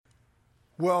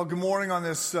Well, good morning on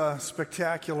this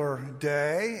spectacular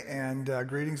day, and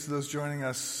greetings to those joining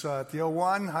us at the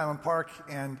O1, Highland Park,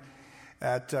 and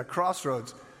at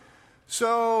Crossroads.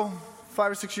 So,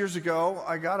 5 or 6 years ago,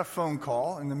 I got a phone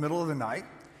call in the middle of the night.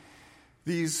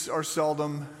 These are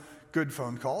seldom good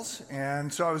phone calls,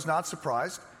 and so I was not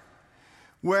surprised.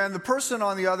 When the person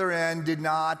on the other end did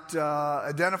not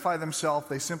identify themselves,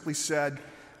 they simply said,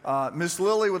 Miss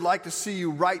Lily would like to see you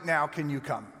right now, can you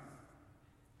come?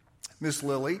 Miss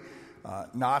Lily,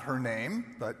 not her name,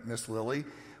 but Miss Lily,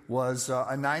 was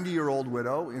a 90-year-old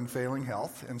widow in failing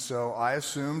health, and so I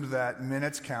assumed that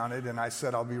minutes counted, and I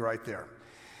said, I'll be right there.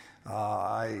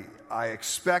 I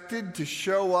expected to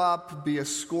show up, be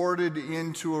escorted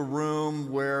into a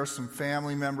room where some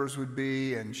family members would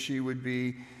be, and she would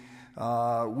be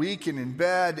weak and in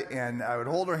bed, and I would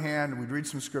hold her hand, we'd read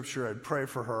some scripture, I'd pray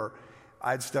for her,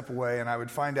 I'd step away, and I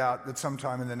would find out that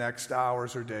sometime in the next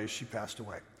hours or days she passed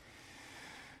away.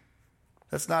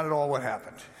 That's not at all what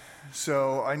happened.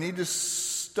 So I need to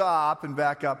stop and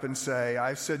back up and say,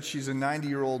 I said she's a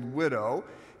 90-year-old widow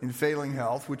in failing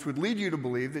health, which would lead you to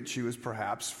believe that she was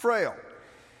perhaps frail.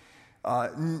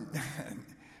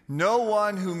 No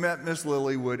one who met Miss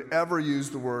Lily would ever use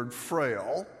the word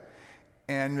frail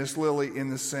and Miss Lily in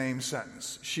the same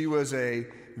sentence. She was a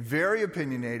very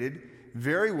opinionated,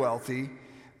 very wealthy,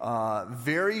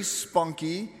 very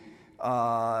spunky,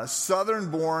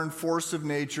 Southern-born force of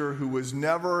nature who was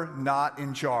never not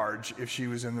in charge if she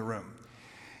was in the room.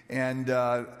 And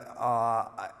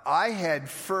I had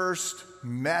first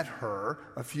met her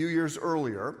a few years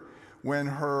earlier when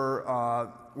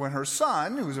her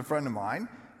son, who was a friend of mine,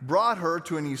 brought her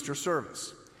to an Easter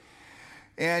service.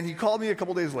 And he called me a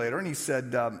couple days later and he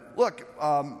said, look,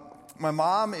 my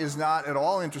mom is not at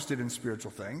all interested in spiritual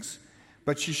things,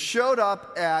 but she showed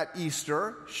up at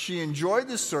Easter, she enjoyed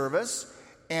the service,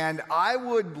 and I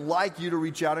would like you to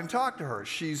reach out and talk to her.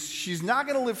 She's not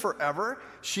going to live forever.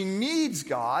 She needs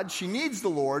God. She needs the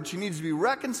Lord. She needs to be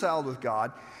reconciled with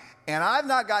God, and I've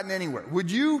not gotten anywhere.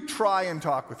 Would you try and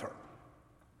talk with her?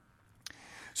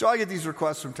 So I get these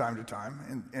requests from time to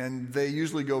time, and they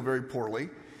usually go very poorly.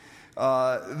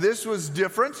 This was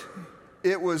different.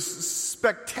 It was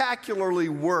spectacularly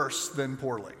worse than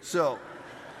poorly. So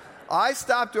I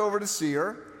stopped over to see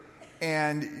her,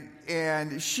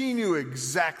 and she knew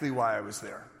exactly why I was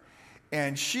there.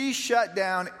 And she shut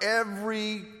down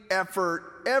every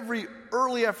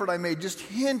early effort I made, just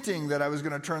hinting that I was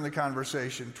going to turn the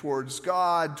conversation towards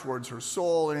God, towards her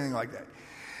soul, anything like that.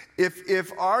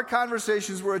 If our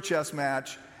conversations were a chess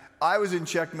match, I was in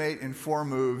checkmate in 4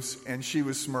 moves, and she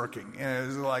was smirking. And it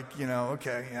was like,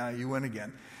 okay, yeah, you win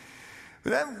again.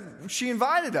 But then she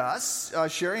invited us,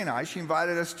 Sherry and I, she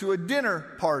invited us to a dinner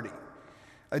party,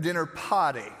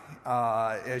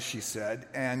 as she said.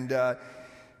 And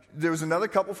there was another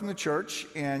couple from the church,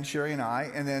 and Sherry and I,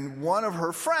 and then one of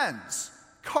her friends,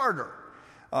 Carter.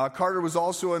 Carter was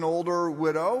also an older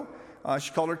widow.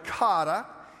 She called her Kata.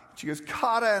 She goes,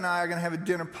 Kata and I are going to have a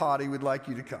dinner party. We'd like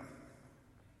you to come.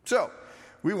 So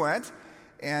we went,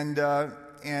 and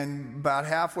about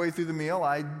halfway through the meal,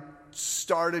 I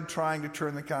started trying to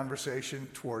turn the conversation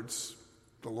towards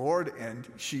the Lord, and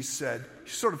she said,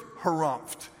 she sort of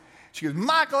harumphed. She goes,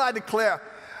 Michael, I declare,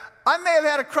 I may have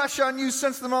had a crush on you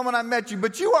since the moment I met you,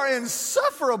 but you are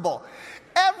insufferable.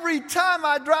 Every time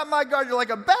I drop my guard, you're like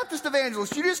a Baptist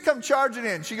evangelist. You just come charging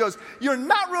in. She goes, you're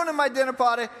not ruining my dinner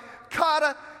party.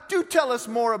 Carter, do tell us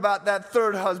more about that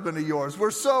third husband of yours.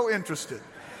 We're so interested.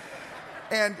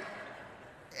 And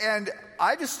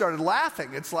I just started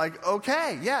laughing. It's like,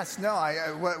 okay, yes, no,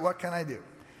 what can I do?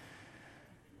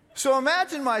 So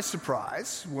imagine my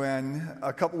surprise when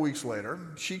a couple weeks later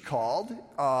she called,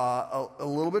 a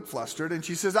little bit flustered, and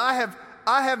she says, I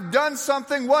have done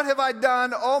something. What have I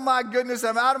done? Oh my goodness,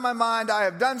 I'm out of my mind. I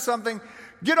have done something.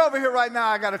 Get over here right now.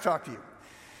 I got to talk to you.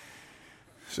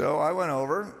 So I went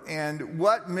over, and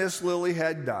what Miss Lily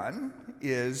had done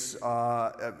is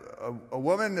a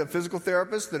woman, a physical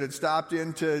therapist that had stopped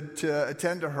in to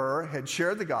attend to her, had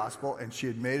shared the gospel, and she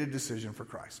had made a decision for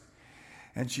Christ.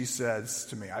 And she says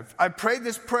to me, I prayed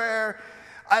this prayer.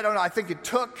 I don't know, I think it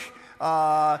took. Did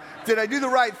I do the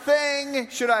right thing?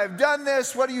 Should I have done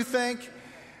this? What do you think?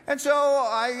 And so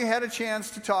I had a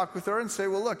chance to talk with her and say,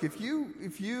 well, look, if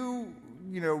you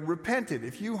repented,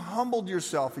 if you humbled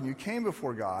yourself and you came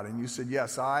before God and you said,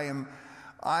 yes, I am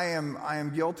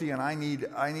guilty and I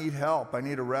need help. I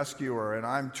need a rescuer and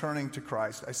I'm turning to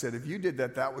Christ. I said, if you did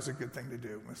that, that was a good thing to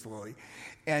do, Miss Lily.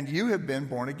 And you have been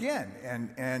born again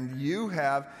and you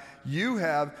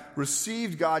have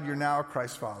received God. You're now a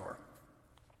Christ follower.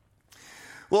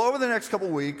 Well, over the next couple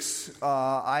weeks,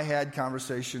 I had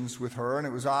conversations with her, and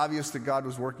it was obvious that God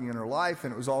was working in her life,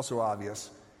 and it was also obvious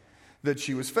that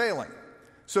she was failing.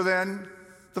 So then,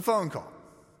 the phone call,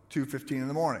 2:15 in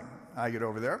the morning. I get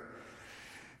over there,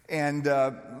 and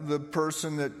the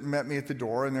person that met me at the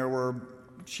door, and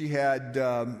she had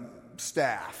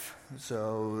staff.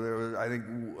 So I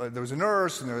think there was a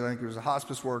nurse, and I think there was a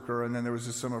hospice worker, and then there was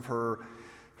just some of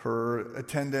her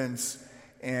attendants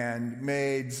and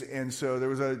maids, and so there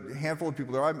was a handful of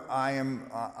people there. I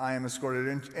am escorted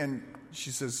in, and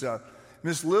she says,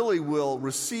 Miss Lily will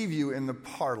receive you in the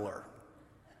parlor.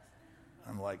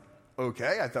 I'm like,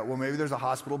 okay. I thought, well, maybe there's a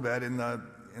hospital bed in the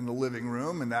living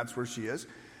room, and that's where she is.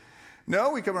 No,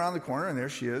 we come around the corner, and there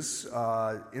she is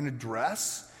in a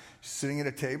dress. She's sitting at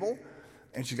a table,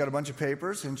 and she's got a bunch of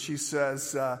papers, and she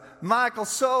says, Michael,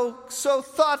 so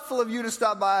thoughtful of you to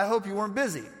stop by. I hope you weren't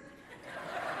busy.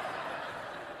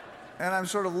 And I'm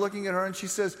sort of looking at her, and she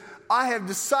says, I have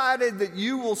decided that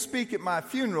you will speak at my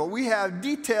funeral. We have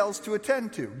details to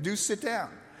attend to. Do sit down.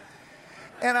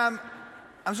 And I'm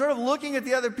sort of looking at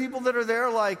the other people that are there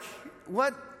like,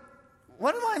 what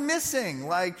am I missing?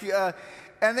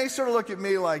 And they sort of look at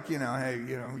me like, hey,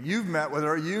 you've met with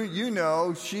her. You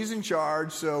know she's in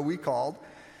charge, so we called.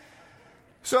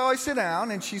 So I sit down,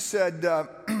 and she said,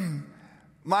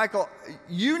 Michael,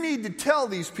 you need to tell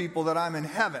these people that I'm in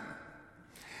heaven.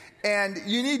 And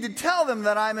you need to tell them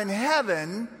that I'm in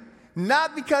heaven,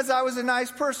 not because I was a nice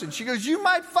person. She goes, you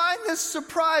might find this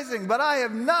surprising, but I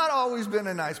have not always been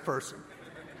a nice person.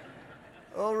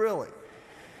 Oh, really?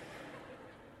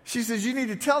 She says, you need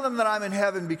to tell them that I'm in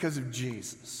heaven because of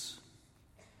Jesus.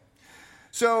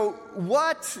 So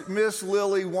what Miss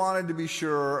Lily wanted to be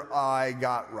sure I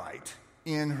got right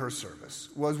in her service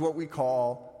was what we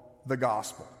call the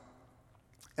gospel.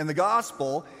 And the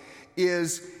gospel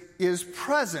is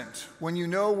present when you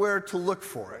know where to look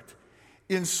for it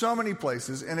in so many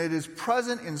places, and it is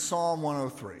present in Psalm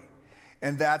 103.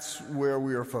 And that's where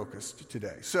we are focused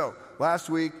today. So last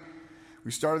week,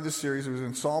 we started this series. It was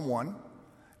in Psalm 1.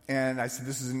 And I said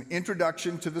this is an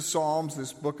introduction to the Psalms,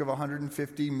 this book of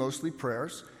 150, mostly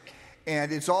prayers.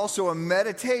 And it's also a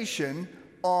meditation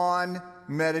on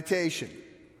meditation.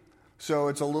 So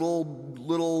it's a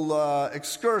little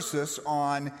excursus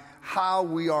on how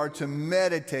we are to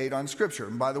meditate on Scripture.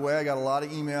 And by the way, I got a lot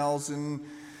of emails and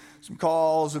some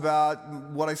calls about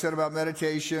what I said about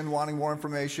meditation, wanting more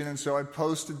information, and so I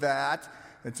posted that.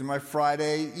 It's in my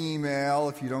Friday email.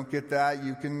 If you don't get that,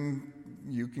 you can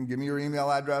give me your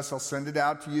email address. I'll send it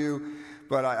out to you.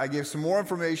 But I gave some more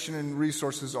information and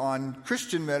resources on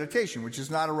Christian meditation, which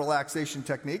is not a relaxation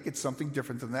technique. It's something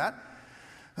different than that.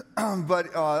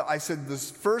 But I said this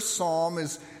first psalm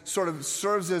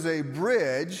serves as a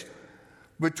bridge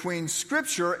between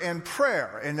Scripture and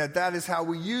prayer, and that is how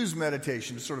we use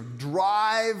meditation, to sort of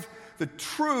drive the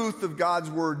truth of God's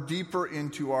Word deeper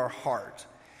into our heart.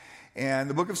 And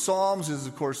the book of Psalms is,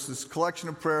 of course, this collection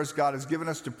of prayers God has given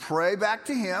us to pray back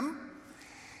to Him,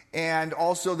 and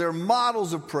also they're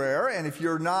models of prayer. And if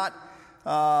you're not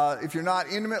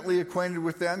intimately acquainted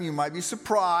with them, you might be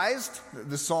surprised.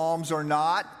 The Psalms are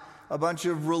not a bunch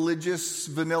of religious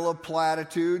vanilla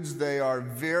platitudes. They are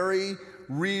very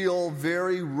real,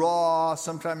 very raw,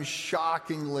 sometimes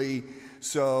shockingly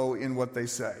so in what they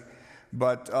say.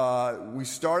 But we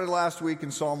started last week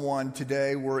in Psalm 1.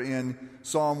 Today we're in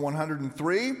Psalm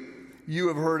 103. You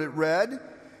have heard it read.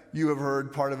 You have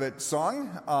heard part of it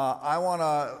sung. I want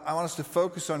us to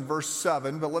focus on verse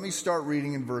 7, but let me start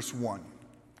reading in verse 1.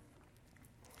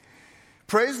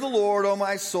 Praise the Lord, O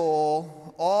my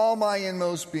soul, all my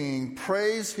inmost being.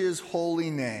 Praise His holy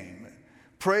name.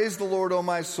 Praise the Lord, O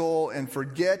my soul, and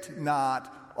forget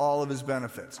not all of His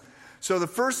benefits. So the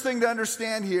first thing to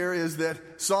understand here is that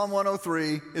Psalm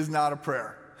 103 is not a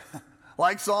prayer.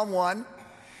 Like Psalm 1,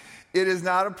 it is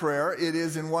not a prayer. It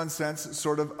is, in one sense,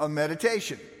 sort of a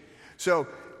meditation. So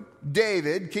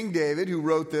King David, who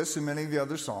wrote this and many of the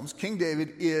other Psalms, King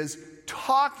David is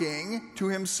talking to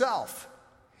himself.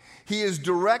 He is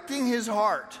directing his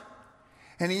heart.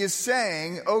 And he is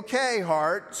saying, okay,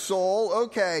 heart, soul,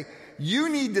 okay, you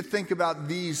need to think about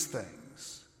these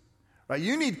things. Right?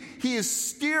 He is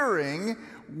steering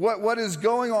what is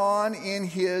going on in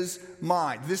his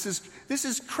mind. This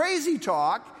is crazy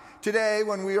talk today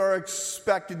when we are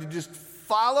expected to just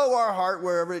follow our heart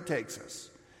wherever it takes us.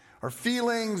 Our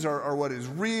feelings are what is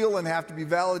real and have to be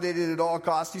validated at all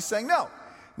costs. He's saying, no,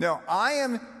 I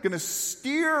am going to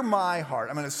steer my heart.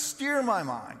 I'm going to steer my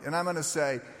mind. And I'm going to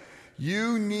say,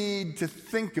 you need to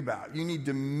think about, you need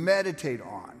to meditate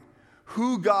on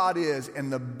who God is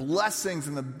and the blessings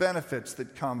and the benefits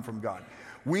that come from God.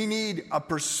 We need a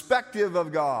perspective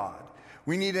of God.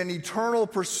 We need an eternal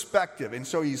perspective. And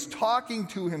so he's talking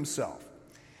to himself.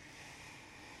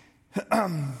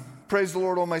 Praise the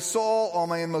Lord, O my soul, all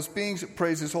my inmost beings.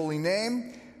 Praise his holy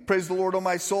name. Praise the Lord, O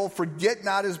my soul. Forget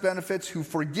not his benefits, who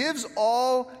forgives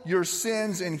all your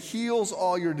sins and heals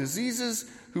all your diseases,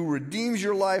 who redeems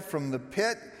your life from the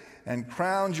pit and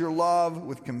crowns your love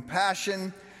with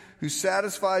compassion, who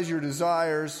satisfies your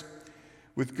desires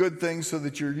with good things so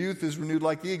that your youth is renewed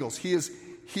like the eagles. He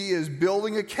is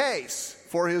building a case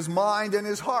for his mind and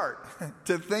his heart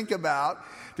to think about,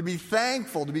 to be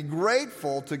thankful, to be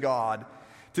grateful to God,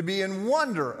 to be in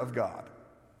wonder of God.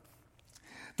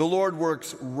 The Lord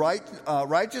works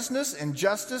righteousness and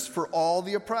justice for all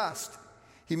the oppressed.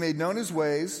 He made known his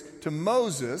ways to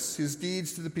Moses, his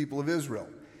deeds to the people of Israel.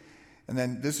 And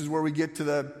then this is where we get to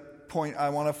the point I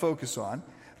want to focus on.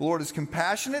 The Lord is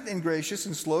compassionate and gracious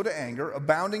and slow to anger,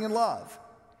 abounding in love.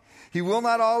 He will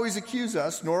not always accuse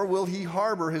us, nor will he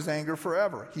harbor his anger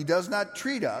forever. He does not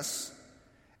treat us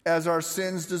as our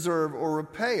sins deserve or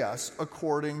repay us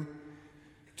according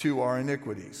to our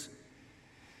iniquities.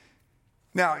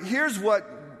 Now, here's what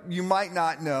you might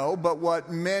not know, but what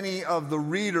many of the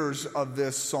readers of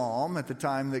this psalm at the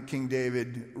time that King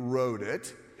David wrote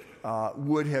it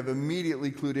would have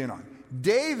immediately clued in on.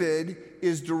 David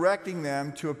is directing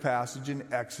them to a passage in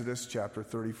Exodus chapter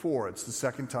 34. It's the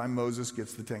second time Moses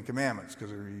gets the Ten Commandments,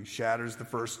 because he shatters the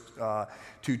first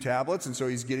two tablets, and so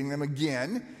he's getting them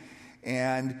again.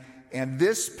 And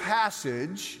this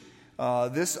passage,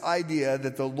 this idea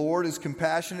that the Lord is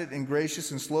compassionate and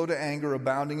gracious and slow to anger,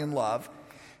 abounding in love,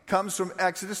 comes from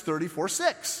Exodus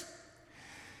 34:6.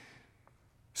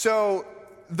 So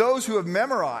those who have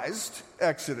memorized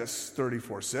Exodus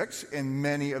 34:6, and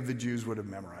many of the Jews would have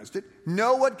memorized it,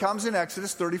 know what comes in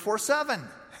Exodus 34:7.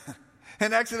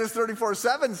 And Exodus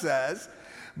 34:7 says,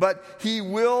 but he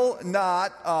does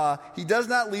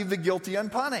not leave the guilty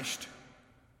unpunished.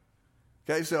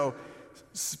 Okay, so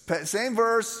same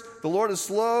verse, the Lord is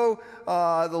slow,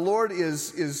 the Lord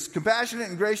is compassionate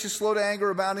and gracious, slow to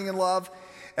anger, abounding in love.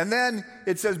 And then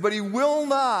it says, but he will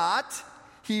not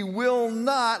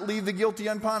leave the guilty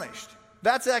unpunished.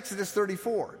 That's Exodus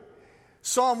 34.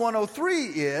 Psalm 103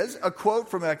 is a quote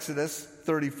from Exodus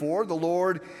 34. The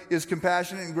Lord is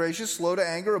compassionate and gracious, slow to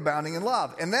anger, abounding in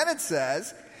love. And then it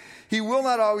says, he will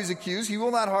not always accuse, he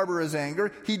will not harbor his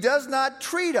anger. He does not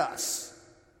treat us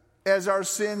as our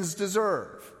sins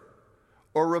deserve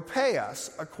or repay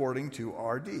us according to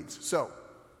our deeds. So,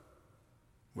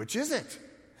 which is it?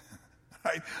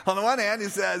 Right? On the one hand, he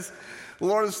says, the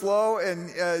Lord is slow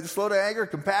to anger,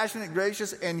 compassionate,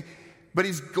 gracious, but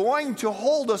he's going to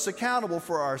hold us accountable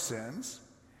for our sins.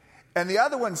 And the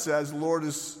other one says, the Lord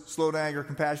is slow to anger,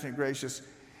 compassionate, gracious,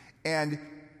 and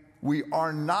we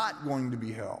are not going to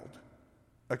be held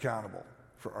accountable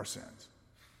for our sins.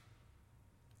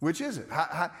 Which is it?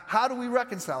 How do we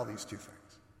reconcile these two things?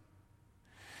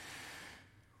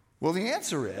 Well, the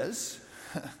answer is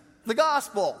the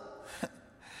gospel.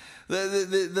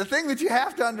 The thing that you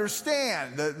have to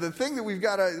understand, the thing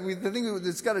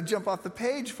that's got to jump off the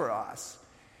page for us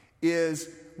is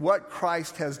what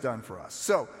Christ has done for us.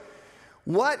 So,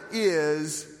 what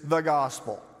is the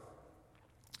gospel?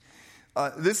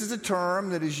 This is a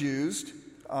term that is used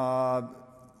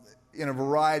in a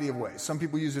variety of ways. Some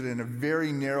people use it in a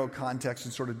very narrow context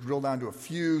and sort of drill down to a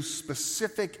few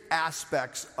specific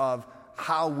aspects of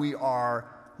how we are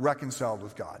reconciled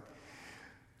with God.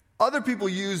 Other people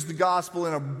use the gospel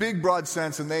in a big, broad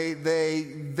sense, and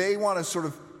they want to sort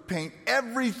of paint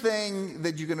everything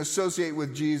that you can associate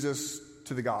with Jesus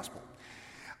to the gospel.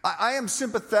 I am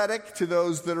sympathetic to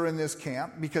those that are in this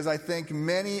camp because I think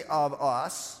many of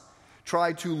us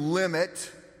try to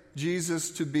limit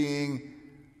Jesus to being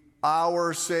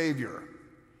our Savior.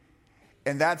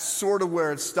 And that's sort of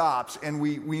where it stops. And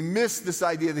we miss this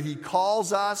idea that he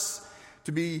calls us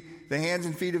to be the hands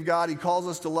and feet of God. He calls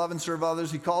us to love and serve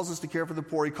others. He calls us to care for the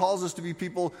poor. He calls us to be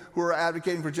people who are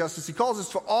advocating for justice. He calls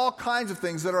us for all kinds of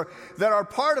things that are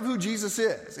part of who Jesus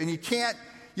is. And you can't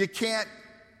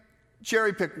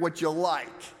cherry pick what you like.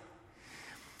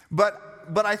 But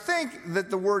I think that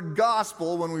the word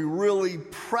gospel, when we really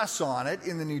press on it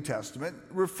in the New Testament,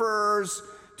 refers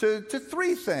to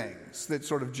three things that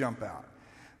sort of jump out.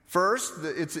 First,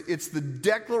 it's the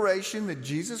declaration that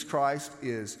Jesus Christ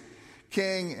is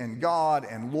King and God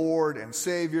and Lord and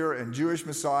Savior and Jewish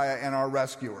Messiah and our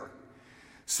rescuer.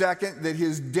 Second, that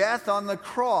his death on the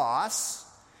cross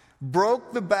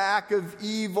broke the back of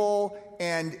evil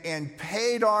and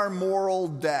paid our moral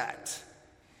debt.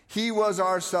 He was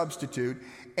our substitute.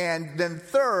 And then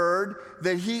third,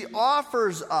 that he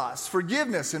offers us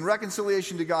forgiveness and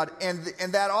reconciliation to God, and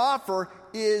that offer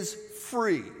is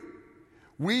free.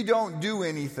 We don't do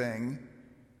anything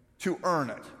to earn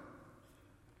it.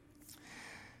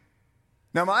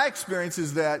 Now, my experience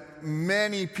is that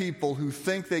many people who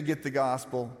think they get the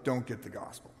gospel don't get the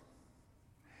gospel.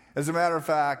 As a matter of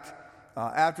fact,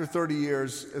 after 30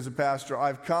 years as a pastor,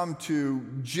 I've come to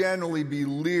generally be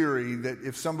leery that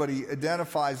if somebody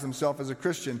identifies themselves as a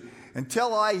Christian,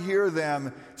 until I hear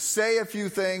them say a few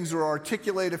things or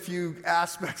articulate a few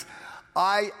aspects,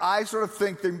 I sort of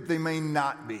think they may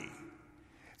not be.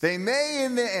 They may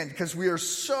in the end, because we are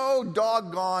so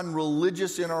doggone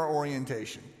religious in our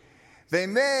orientation. They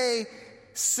may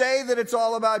say that it's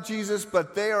all about Jesus,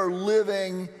 but they are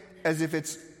living as if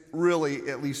it's really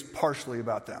at least partially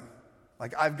about them.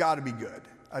 Like, I've got to be good.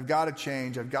 I've got to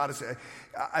change. I've got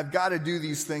to do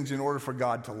these things in order for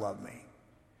God to love me.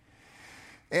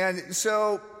 And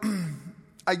so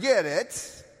I get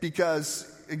it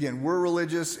because, again, we're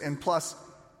religious, and plus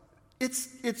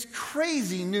it's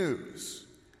crazy news.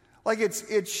 Like,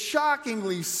 it's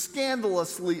shockingly,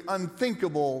 scandalously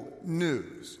unthinkable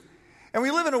news. And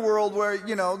we live in a world where,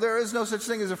 there is no such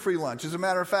thing as a free lunch. As a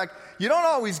matter of fact, you don't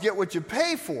always get what you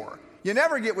pay for. You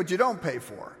never get what you don't pay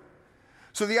for.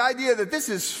 So the idea that this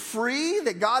is free,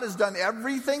 that God has done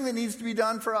everything that needs to be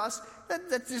done for us,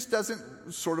 that just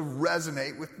doesn't sort of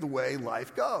resonate with the way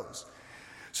life goes.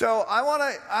 So I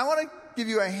want to give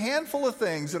you a handful of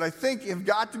things that I think have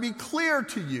got to be clear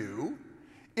to you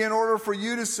in order for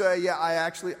you to say, yeah,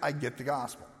 I get the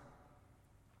gospel.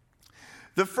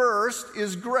 The first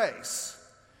is grace.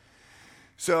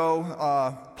 So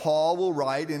Paul will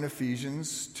write in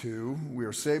Ephesians 2, we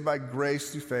are saved by grace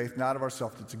through faith, not of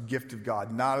ourselves. It's a gift of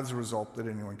God, not as a result that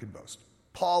anyone could boast.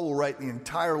 Paul will write the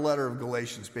entire letter of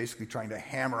Galatians basically trying to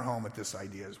hammer home at this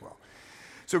idea as well.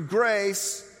 So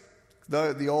grace,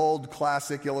 the old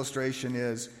classic illustration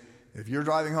is, if you're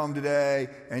driving home today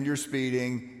and you're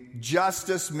speeding,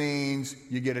 justice means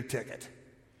you get a ticket.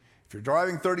 If you're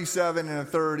driving 37 and a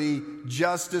 30,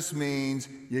 justice means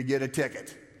you get a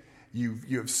ticket. You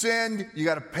have sinned, you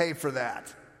got to pay for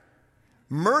that.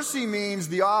 Mercy means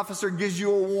the officer gives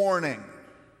you a warning.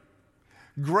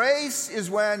 Grace is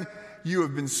when you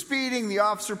have been speeding, the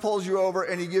officer pulls you over,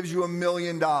 and he gives you $1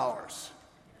 million.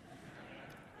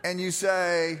 And you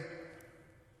say,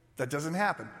 that doesn't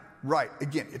happen. Right,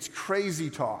 again, it's crazy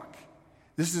talk.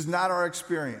 This is not our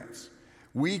experience.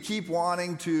 We keep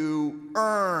wanting to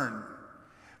earn.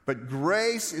 But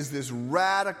grace is this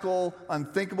radical,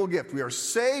 unthinkable gift. We are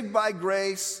saved by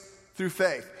grace through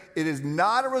faith. It is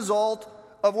not a result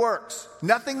of works.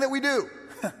 Nothing that we do.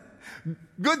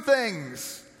 Good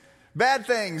things, bad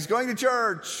things, going to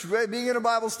church, being in a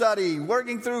Bible study,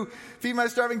 working through Feed My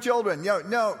Starving Children.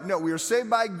 No. We are saved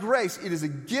by grace. It is a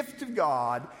gift of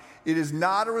God. It is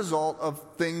not a result of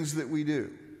things that we do.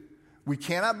 We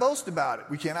cannot boast about it.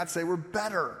 We cannot say we're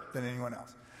better than anyone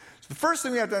else. So the first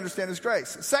thing we have to understand is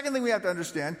grace. The second thing we have to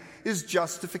understand is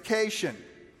justification.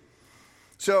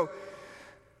 So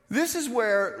this is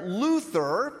where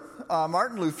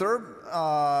Martin Luther,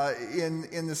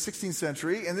 in the 16th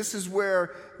century, and this is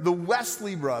where the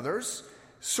Wesley brothers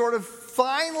sort of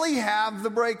finally have the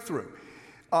breakthrough.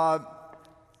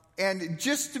 And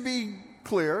just to be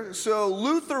clear, so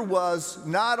Luther was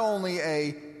not only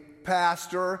a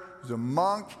pastor, he was a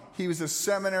monk, he was a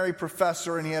seminary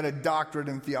professor, and he had a doctorate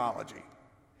in theology.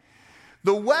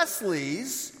 The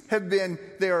Wesleys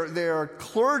they're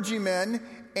clergymen,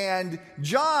 and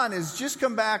John has just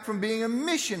come back from being a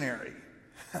missionary.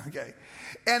 Okay?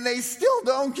 And they still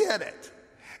don't get it.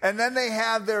 And then they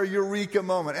have their eureka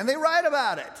moment, and they write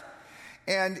about it.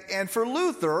 And for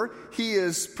Luther, he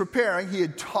is preparing. He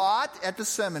had taught at the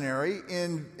seminary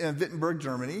in Wittenberg,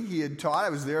 Germany. He had taught. I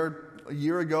was there a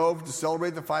year ago to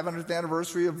celebrate the 500th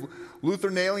anniversary of Luther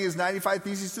nailing his 95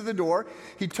 Theses to the door.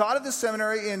 He taught at the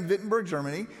seminary in Wittenberg,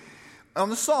 Germany, on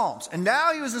the Psalms. And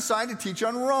now he was assigned to teach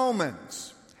on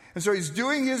Romans. And so he's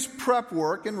doing his prep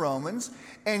work in Romans,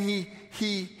 and he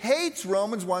hates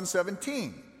Romans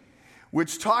 1:17,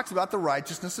 which talks about the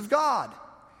righteousness of God.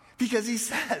 Because he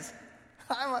says,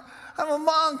 I'm a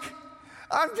monk.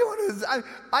 I'm doing this.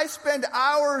 I spend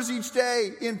hours each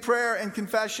day in prayer and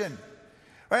confession.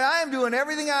 Right? I am doing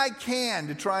everything I can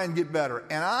to try and get better,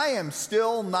 and I am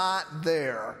still not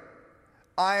there.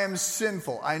 I am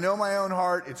sinful. I know my own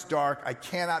heart. It's dark. I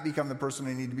cannot become the person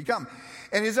I need to become.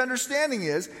 And his understanding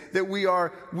is that we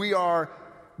are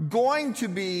going to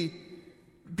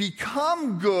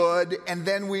become good, and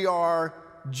then we are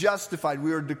justified.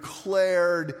 We are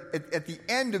declared at the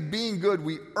end of being good.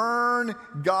 We earn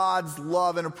God's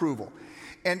love and approval.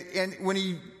 And when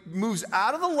he moves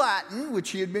out of the Latin, which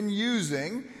he had been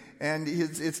using And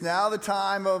it's now the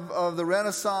time of the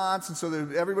Renaissance, and so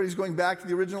everybody's going back to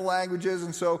the original languages,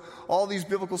 and so all these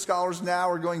biblical scholars now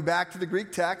are going back to the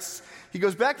Greek texts. He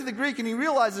goes back to the Greek, and he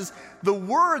realizes the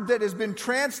word that has been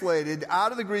translated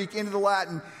out of the Greek into the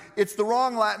Latin, it's the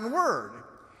wrong Latin word.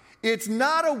 It's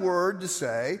not a word to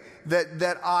say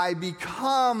that I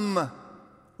become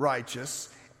righteous.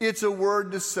 It's a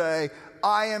word to say,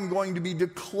 I am going to be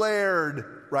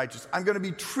declared righteous. I'm going to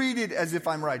be treated as if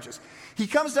I'm righteous. He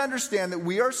comes to understand that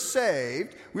we are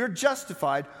saved, we are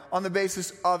justified on the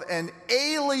basis of an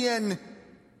alien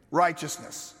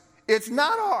righteousness. It's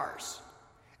not ours.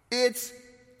 It's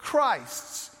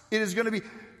Christ's. It is going to be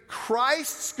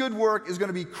Christ's good work is going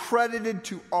to be credited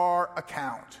to our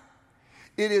account.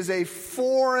 It is a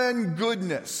foreign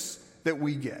goodness that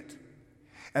we get.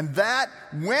 And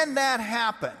when that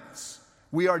happens,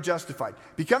 we are justified.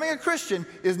 Becoming a Christian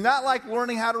is not like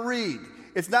learning how to read.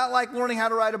 It's not like learning how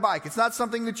to ride a bike. It's not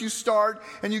something that you start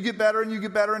and you get better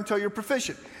until you're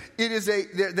proficient.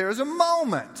 There is a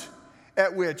moment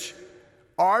at which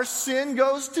our sin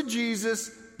goes to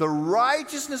Jesus, the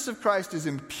righteousness of Christ is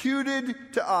imputed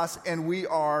to us, and we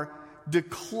are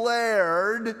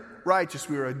declared righteous.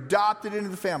 We are adopted into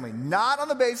the family, not on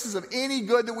the basis of any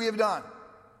good that we have done.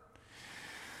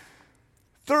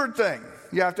 Third thing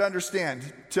you have to understand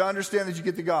that you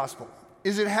get the gospel,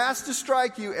 is it has to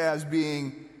strike you as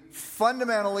being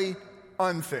fundamentally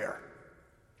unfair.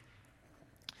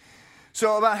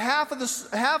 So about half of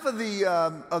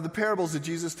the parables that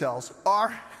Jesus tells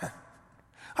are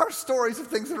stories of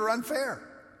things that are unfair.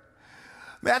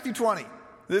 Matthew 20,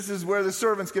 this is where the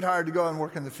servants get hired to go and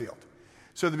work in the field.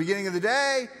 So at the beginning of the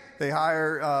day, they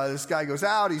hire, this guy goes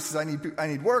out, he says, I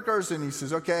need workers, and he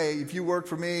says, okay, if you work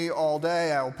for me all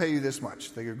day, I will pay you this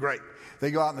much. They go, great. They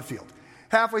go out in the field.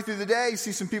 Halfway through the day, he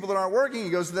sees some people that aren't working, he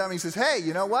goes to them, and he says, hey,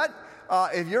 you know what?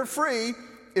 If you're free,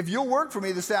 if you'll work for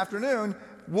me this afternoon,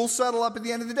 we'll settle up at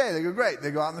the end of the day. They go, great.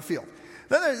 They go out in the field.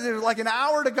 Then there's like an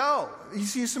hour to go. He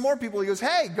sees some more people. He goes,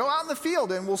 hey, go out in the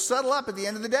field, and we'll settle up at the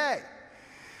end of the day.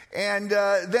 And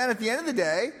then at the end of the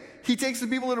day, he takes the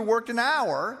people that have worked an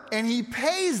hour, and he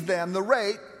pays them the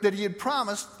rate that he had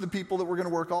promised the people that were going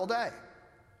to work all day.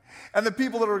 And the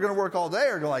people that are going to work all day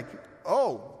are like,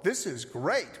 oh, this is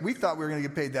great. We thought we were going to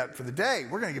get paid that for the day.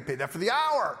 We're going to get paid that for the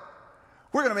hour.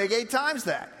 We're going to make 8 times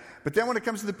that. But then when it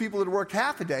comes to the people that worked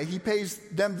half a day, he pays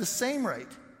them the same rate.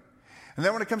 And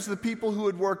then when it comes to the people who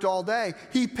had worked all day,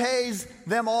 he pays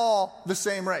them all the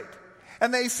same rate.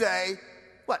 And they say,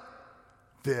 what?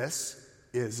 This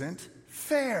isn't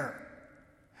fair.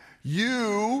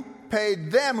 You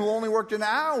paid them who only worked an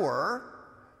hour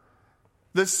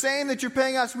the same that you're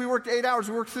paying us. We worked 8 hours.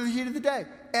 We worked through the heat of the day.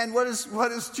 And what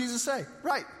does Jesus say?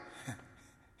 Right.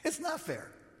 It's not fair.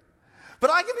 But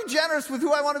I can be generous with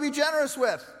who I want to be generous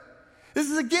with. This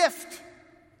is a gift.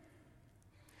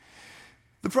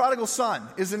 The prodigal son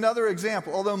is another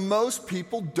example, although most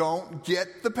people don't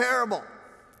get the parable.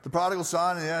 The prodigal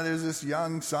son, there's this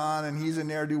young son, and he's a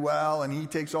ne'er-do-well, and he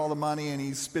takes all the money, and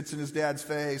he spits in his dad's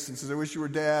face and says, I wish you were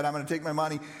dead, I'm going to take my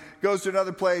money. Goes to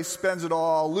another place, spends it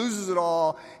all, loses it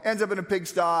all, ends up in a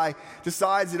pigsty,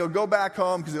 decides that he'll go back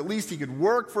home because at least he could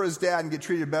work for his dad and get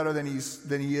treated better than he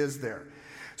is there.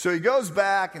 So he goes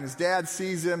back, and his dad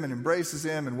sees him and embraces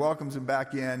him and welcomes him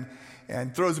back in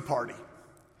and throws a party.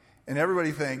 And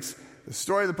everybody thinks the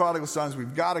story of the prodigal son is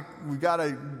we've got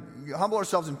to humble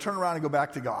ourselves and turn around and go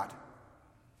back to God.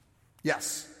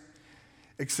 Yes,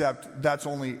 except that's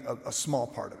only a small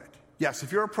part of it. Yes,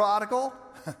 if you're a prodigal,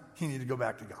 you need to go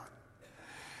back to God.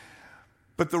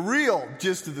 But the real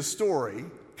gist of the story,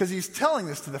 because he's telling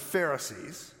this to the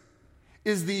Pharisees,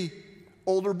 is the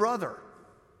older brother.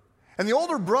 And the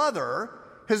older brother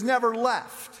has never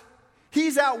left.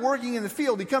 He's out working in the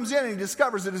field. He comes in and he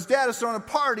discovers that his dad has thrown a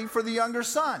party for the younger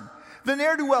son, the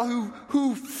ne'er-do-well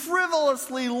who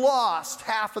frivolously lost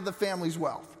half of the family's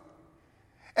wealth.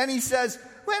 And he says,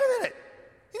 wait a minute,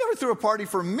 you never threw a party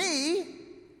for me.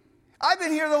 I've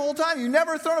been here the whole time. You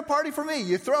never thrown a party for me.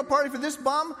 You throw a party for this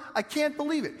bum? I can't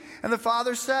believe it. And the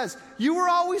father says, you were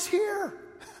always here.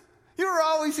 You were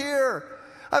always here.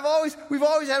 We've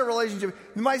always had a relationship.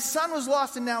 My son was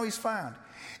lost and now he's found.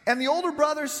 And the older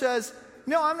brother says,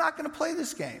 no, I'm not going to play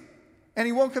this game. And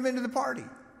he won't come into the party.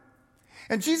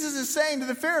 And Jesus is saying to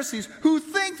the Pharisees who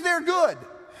think they're good,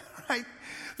 right?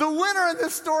 The winner in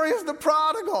this story is the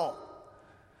prodigal,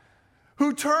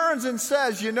 who turns and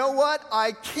says, you know what?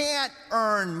 I can't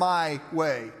earn my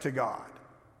way to God.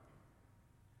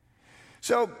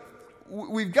 So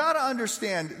we've got to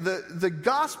understand the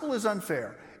gospel is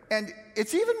unfair. And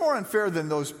it's even more unfair than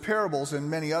those parables and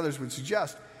many others would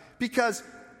suggest, because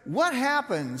what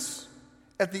happens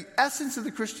at the essence of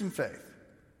the Christian faith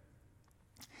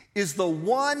is the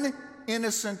one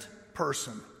innocent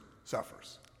person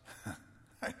suffers.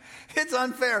 It's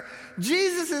unfair.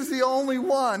 Jesus is the only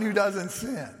one who doesn't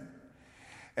sin.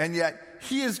 And yet,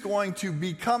 he is going to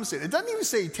become sin. It doesn't even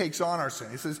say he takes on our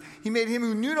sin. It says he made him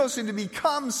who knew no sin to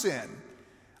become sin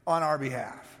on our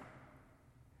behalf.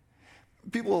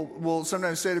 People will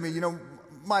sometimes say to me,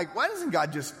 Mike, why doesn't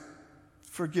God just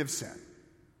forgive sin?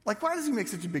 Like, why does he make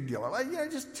such a big deal? Like,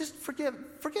 just forget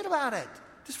about it.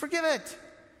 Just forgive it.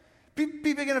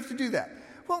 Be big enough to do that.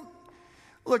 Well,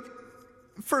 look,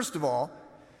 first of all,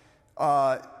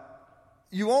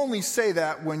 you only say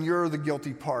that when you're the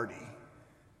guilty party.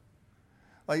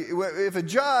 Like, if a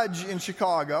judge in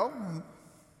Chicago,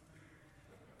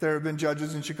 there have been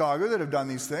judges in Chicago that have done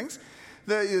these things,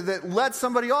 that let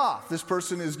somebody off. This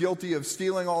person is guilty of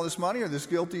stealing all this money, or this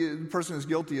person is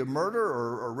guilty of murder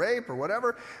or rape or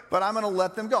whatever, but I'm going to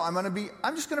let them go.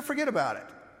 I'm just going to forget about it.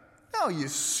 No, you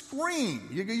scream.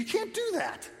 You can't do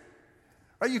that.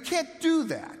 Right? You can't do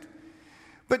that.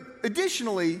 But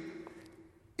additionally,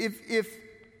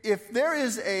 if there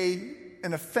is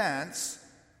an offense,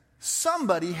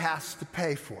 somebody has to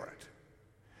pay for it.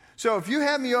 So if you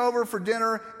have me over for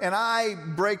dinner and I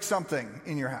break something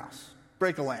in your house,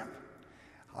 break a lamp,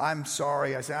 I'm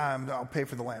sorry. I say, I'll pay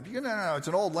for the lamp. No, it's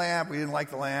an old lamp. We didn't like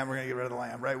the lamp. We're going to get rid of the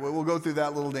lamp, right? We'll go through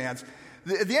that little dance.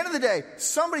 At the end of the day,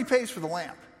 somebody pays for the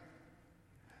lamp.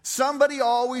 Somebody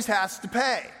always has to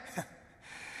pay.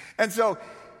 And so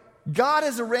God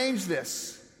has arranged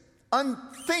this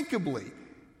unthinkably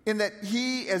in that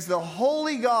he, as the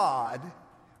holy God,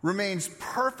 remains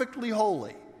perfectly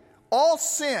holy. All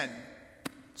sin,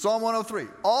 Psalm 103,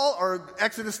 or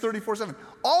Exodus 34:7,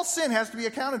 all sin has to be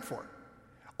accounted for.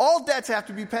 All debts have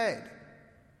to be paid.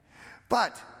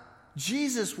 But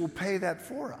Jesus will pay that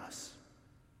for us.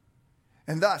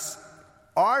 And thus,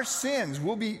 our sins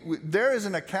there is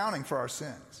an accounting for our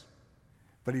sins.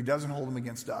 But he doesn't hold them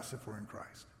against us if we're in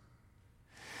Christ.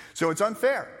 So it's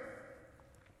unfair.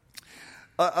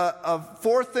 A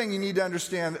fourth thing you need to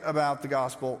understand about the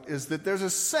gospel is that there's a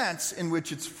sense in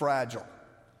which it's fragile.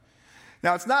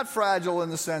 Now, it's not fragile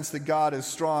in the sense that God is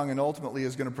strong and ultimately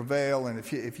is going to prevail, and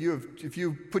if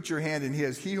you put your hand in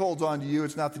his, he holds on to you.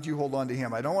 It's not that you hold on to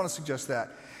him. I don't want to suggest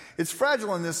that. It's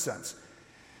fragile in this sense.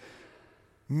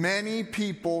 Many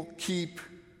people keep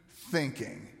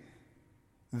thinking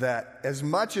that as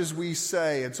much as we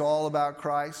say it's all about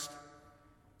Christ,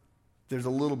 there's a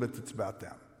little bit that's about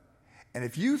them. And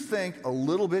if you think a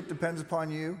little bit depends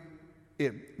upon you,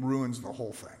 it ruins the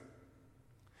whole thing.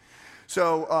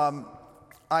 So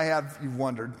you've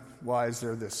wondered, why is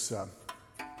there this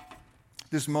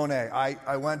Monet?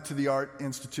 I went to the Art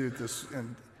Institute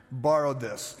and borrowed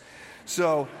this.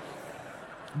 So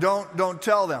don't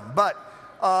tell them. But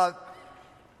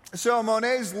so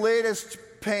Monet's latest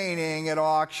painting at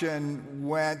auction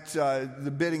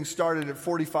the bidding started at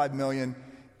 $45 million.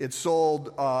 It sold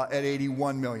at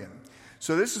 $81 million.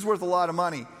 So this is worth a lot of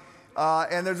money.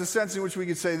 And there's a sense in which we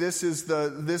could say this is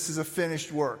a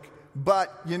finished work.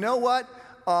 But you know what?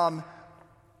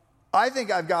 I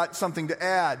think I've got something to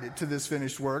add to this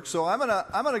finished work. So I'm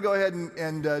gonna go ahead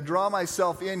and draw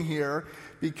myself in here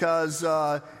because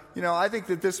I think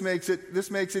that this makes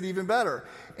it even better.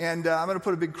 And I'm going to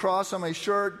put a big cross on my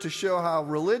shirt to show how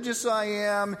religious I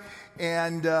am.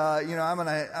 And I'm going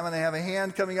to have a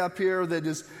hand coming up here that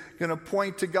is going to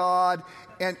point to God.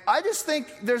 And I just think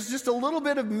there's just a little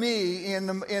bit of me in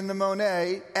the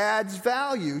Monet adds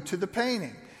value to the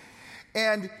painting.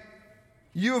 And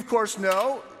you, of course,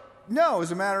 know,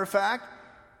 as a matter of fact,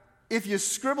 if you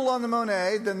scribble on the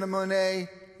Monet, then the Monet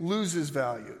loses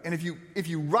value. And if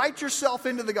you write yourself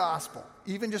into the gospel,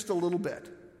 even just a little bit,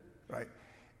 right,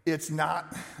 it's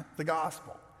not the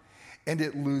gospel. And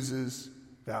it loses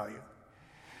value.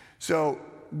 So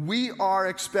we are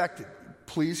expected,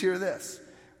 please hear this,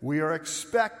 we are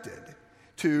expected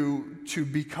to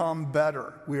become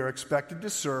better. We are expected to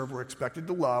serve, we're expected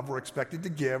to love, we're expected to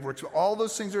give, all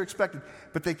those things are expected,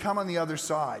 but they come on the other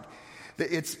side.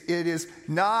 It is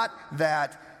not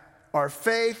that our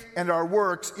faith and our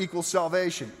works equal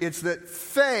salvation. It's that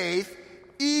faith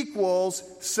equals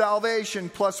salvation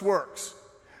plus works.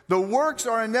 The works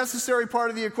are a necessary part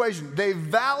of the equation. They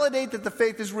validate that the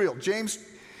faith is real.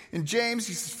 In James,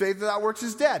 he says, faith without works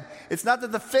is dead. It's not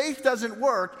that the faith doesn't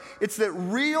work. It's that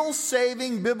real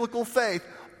saving biblical faith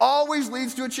always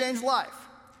leads to a changed life.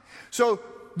 So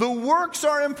the works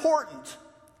are important,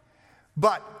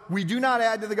 but we do not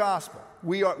add to the gospel.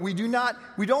 We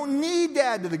don't need to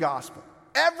add to the gospel.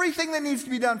 Everything that needs to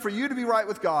be done for you to be right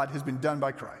with God has been done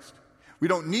by Christ. We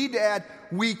don't need to add.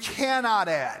 We cannot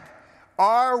add.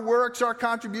 Our works, our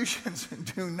contributions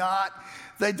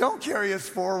they don't carry us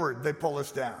forward. They pull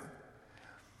us down.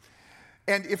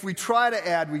 And if we try to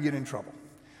add, we get in trouble.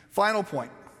 Final point.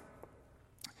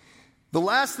 The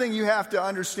last thing you have to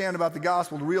understand about the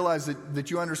gospel, to realize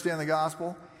that you understand the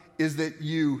gospel, is that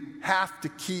you have to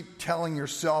keep telling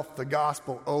yourself the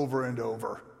gospel over and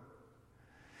over.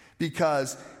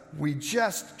 Because we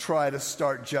just try to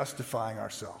start justifying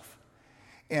ourselves.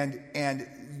 And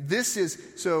this is,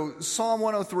 so Psalm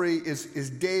 103 is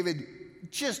David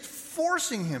just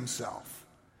forcing himself,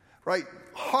 right?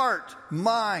 Heart,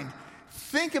 mind,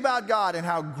 think about God and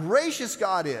how gracious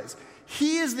God is.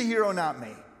 He is the hero, not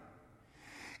me.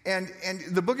 And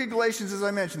the book of Galatians, as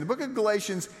I mentioned, the book of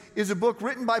Galatians is a book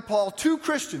written by Paul to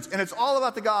Christians, and it's all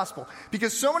about the gospel.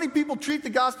 Because so many people treat the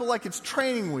gospel like it's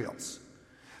training wheels.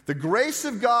 The grace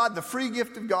of God, the free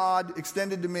gift of God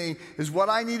extended to me is what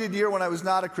I needed to hear when I was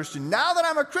not a Christian. Now that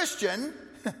I'm a Christian,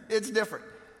 it's different.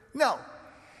 No.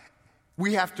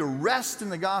 We have to rest in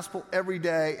the gospel every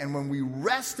day, and when we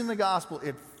rest in the gospel,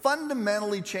 it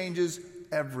fundamentally changes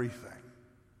everything.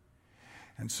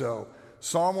 And so,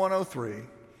 Psalm 103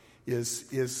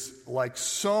 is like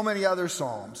so many other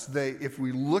psalms. If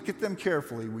we look at them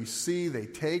carefully, we see they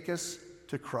take us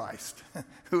to Christ,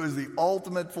 who is the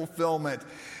ultimate fulfillment,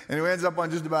 and who ends up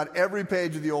on just about every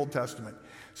page of the Old Testament.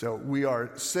 So we are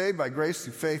saved by grace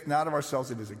through faith, not of ourselves.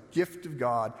 It is a gift of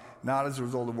God, not as a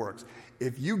result of works.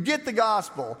 If you get the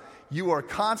gospel, you are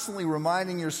constantly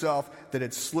reminding yourself that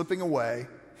it's slipping away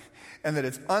and that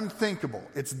it's unthinkable.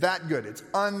 It's that good. It's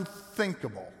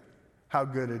unthinkable how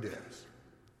good it is.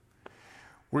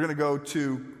 We're going to go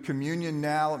to communion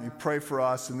now. Let me pray for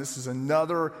us. And this is an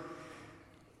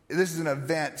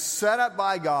event set up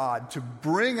by God to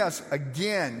bring us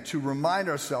again to remind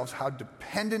ourselves how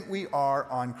dependent we are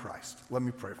on Christ. Let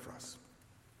me pray for us.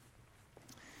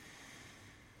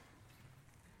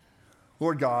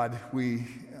 Lord God, we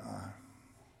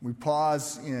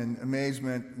pause in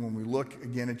amazement when we look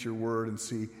again at your word and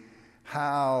see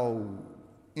how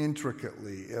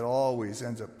intricately it always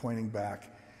ends up pointing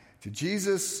back to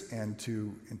Jesus and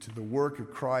to the work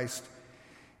of Christ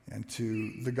and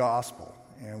to the gospel.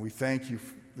 And we thank you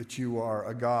that you are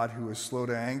a God who is slow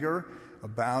to anger,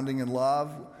 abounding in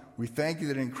love. We thank you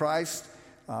that in Christ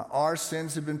our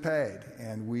sins have been paid,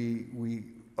 and we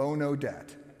owe no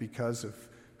debt because of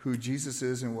who Jesus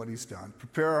is and what he's done.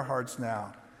 Prepare our hearts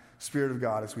now, Spirit of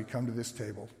God, as we come to this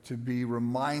table, to be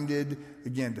reminded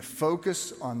again, to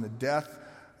focus on the death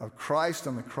of Christ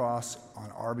on the cross on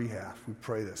our behalf. We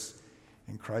pray this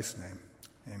in Christ's name.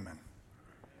 Amen.